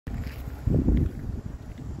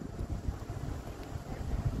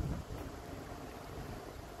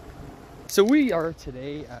So we are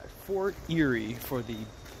today at Fort Erie for the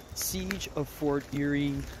Siege of Fort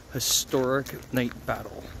Erie Historic Night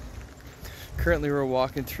Battle. Currently we're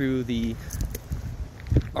walking through the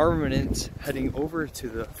armament heading over to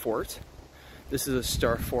the fort. This is a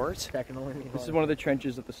star fort. This is one of the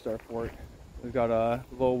trenches of the star fort. We've got a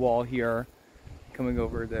low wall here coming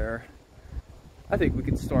over there. I think we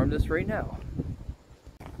can storm this right now.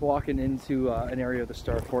 Walking into an area of the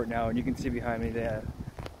star fort now, and you can see behind me that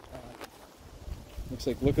looks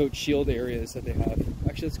like lookout shield areas that they have.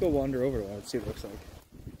 Actually, let's go wander over to one and see what it looks like.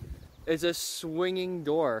 It's a swinging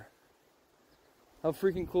door. How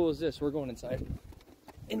freaking cool is this? We're going inside.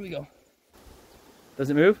 In we go. Does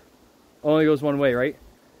it move? Only goes one way, right?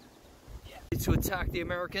 Yeah. To attack the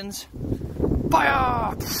Americans.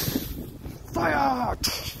 Fire! Fire!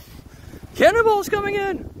 Cannonballs coming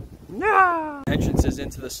in! No! Entrances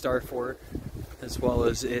into the star fort, as well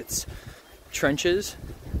as its trenches.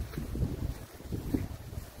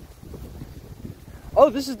 Oh,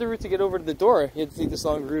 this is the route to get over to the door. You had to take this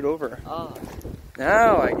long route over. Ah.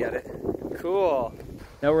 Now I get it. Cool.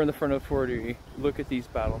 Now we're in the front of Fort Erie. Look at these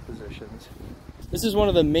battle positions. This is one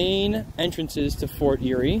of the main entrances to Fort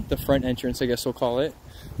Erie. The front entrance, I guess we'll call it,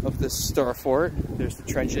 of this star fort. There's the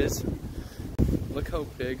trenches. Look how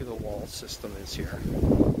big the wall system is here.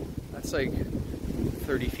 That's like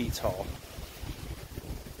 30 feet tall.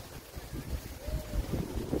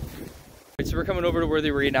 So we're coming over to where the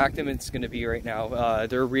reenactment's going to be right now.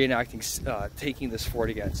 They're reenacting taking this fort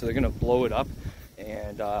again. So they're going to blow it up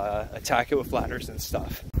and attack it with ladders and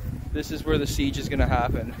stuff. This is where the siege is going to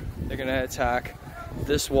happen. They're going to attack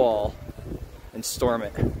this wall and storm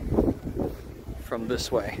it from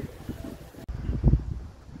this way.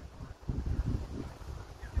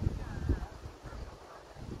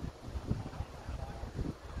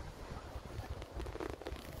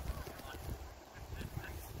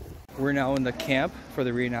 We're now in the camp for the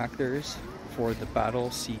reenactors for the Battle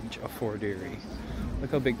Siege of Fort Erie. Look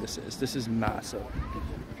how big this is. This is massive.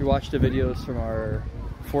 If you watch the videos from our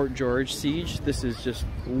Fort George siege, this is just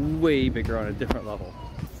way bigger on a different level.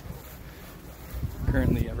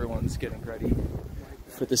 Currently everyone's getting ready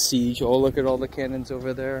for the siege. Oh, look at all the cannons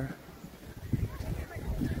over there.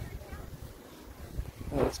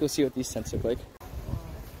 Oh, let's go see what these tents look like.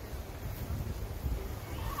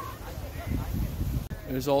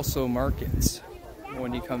 There's also markets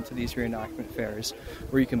when you come to these reenactment fairs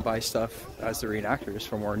where you can buy stuff as the reenactors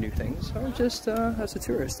for more new things, or just as a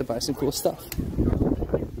tourist to buy some cool stuff.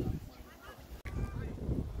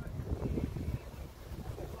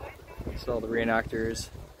 So all the reenactors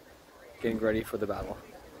getting ready for the battle.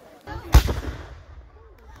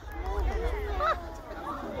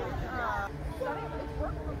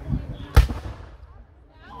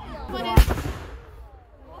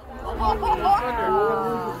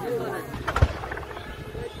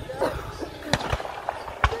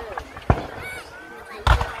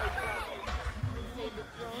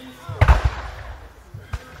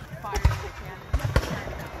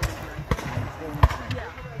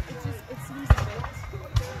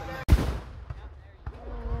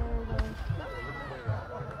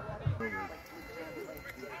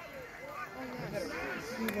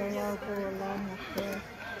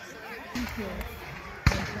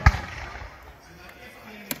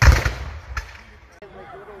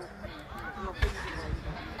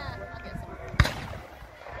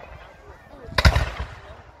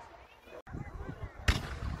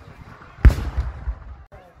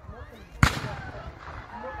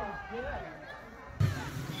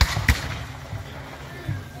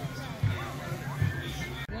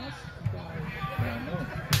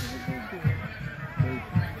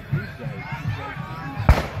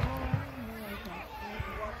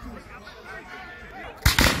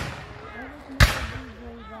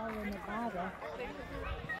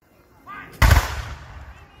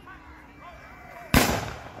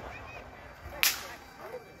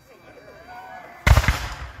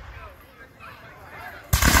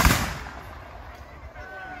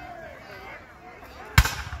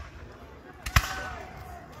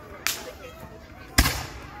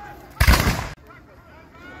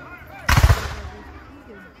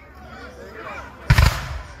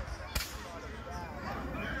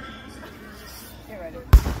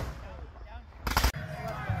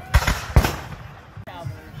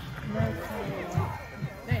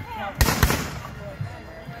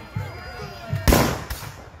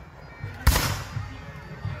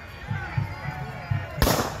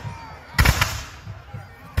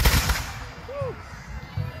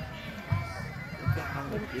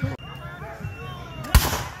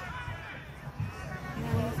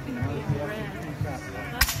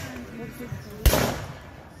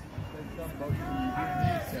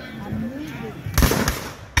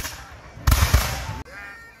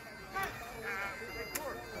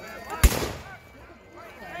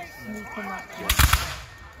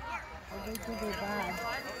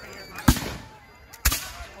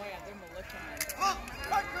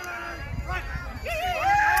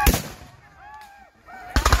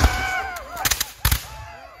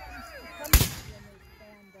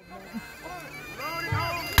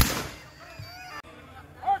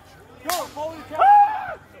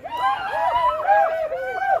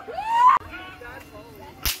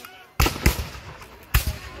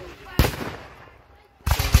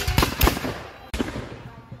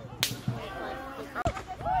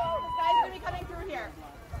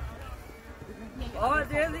 Oh,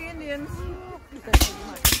 they're the Indians.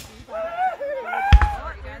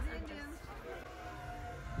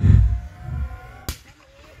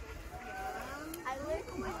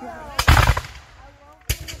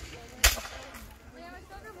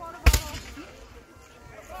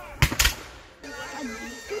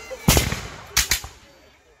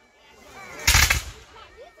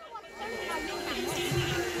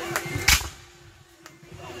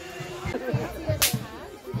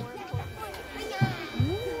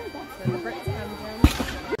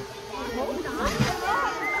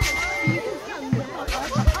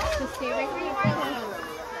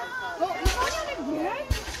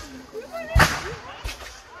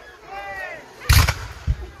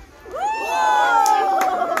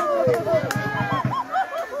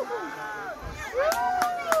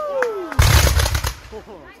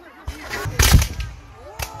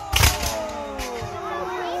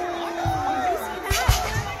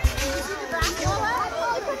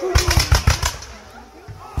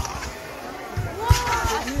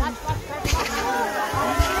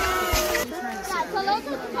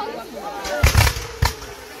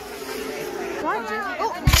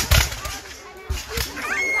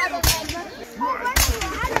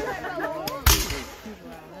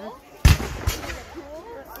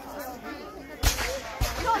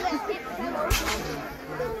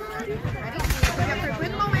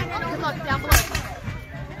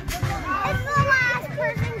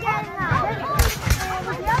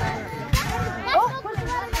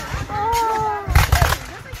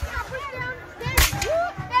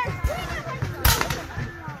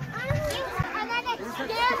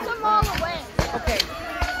 Okay,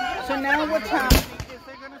 so now what time?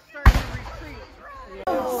 They're going to start the retreat.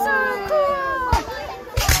 So cool!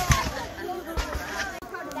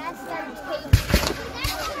 That's the tape.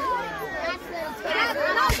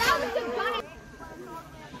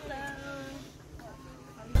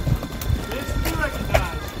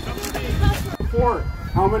 Report.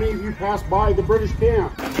 How many of you passed by the British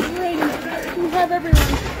camp? Ready. We have everyone.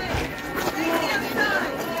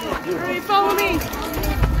 Ready, follow me.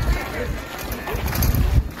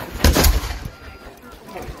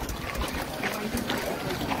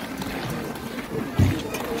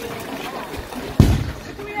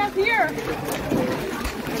 What do we have here?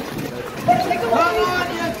 Take a look. Come on,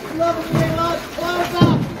 you lovely lot. Close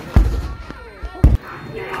up.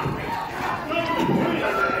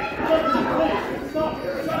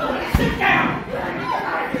 Sit down!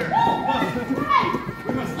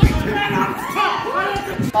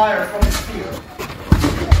 Fire from the field.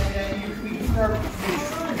 And then we can start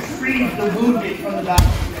retrieve the wounded from the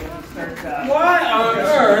battlefield. Why on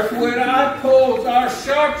earth would I pose our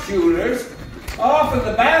sharpshooters off of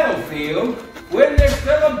the battlefield when there's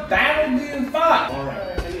still a battle being fought? All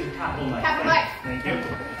right, I need a capital knife. Capital knife. Thank you.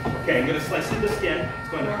 Okay, I'm going to slice through the skin. It's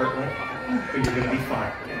going to hurt like fuck, but you're going to be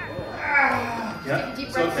fine. Yeah, Deep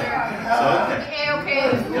it's breath, okay. Sarah. It's okay.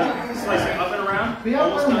 Okay. Yeah, slice it up and around.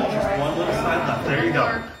 Almost done. Just one little side left. There you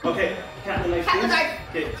go. Okay, capital knife. Capital please. knife.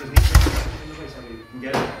 Okay, just need to so you can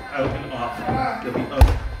get it out and off. You'll be out.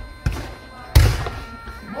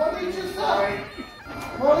 More leeches up.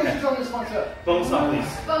 More leeches on this one, sir. Bone saw, please.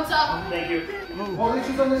 Bones up. Thank you. More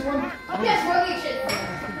leeches on this one. Yes, more leeches.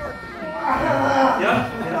 Yeah?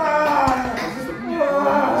 This is the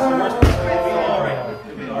worst part. You'll be all right.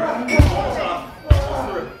 You'll be all right. Almost off. Almost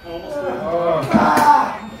through. Almost through.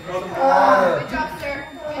 Good job, sir.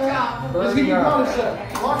 Good job. Let's give you water, sir.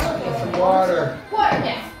 Water. What?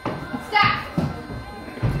 Yes. Stop.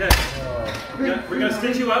 Okay. We're going to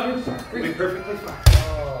stitch you up. You'll be perfectly fine.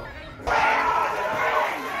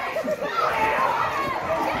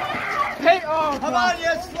 Hey, oh, Come on,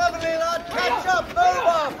 you slovenly lot. Catch up. Move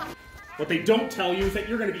up. What they don't tell you is that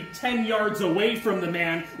you're going to be 10 yards away from the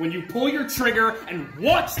man when you pull your trigger and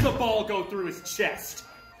watch the ball go through his chest.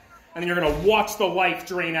 And then you're going to watch the life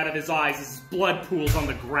drain out of his eyes as his blood pools on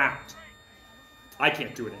the ground. I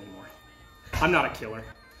can't do it anymore. I'm not a killer.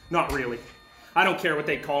 Not really. I don't care what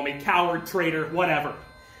they call me. Coward, traitor, whatever.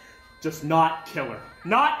 Just not killer.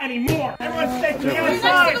 Not anymore! Everyone stay to the other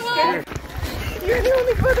side! You're the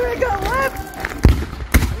only brother I got left!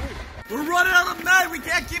 We're running out of men! We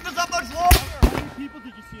can't keep this up much longer! How many people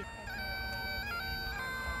did you see?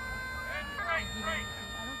 Right.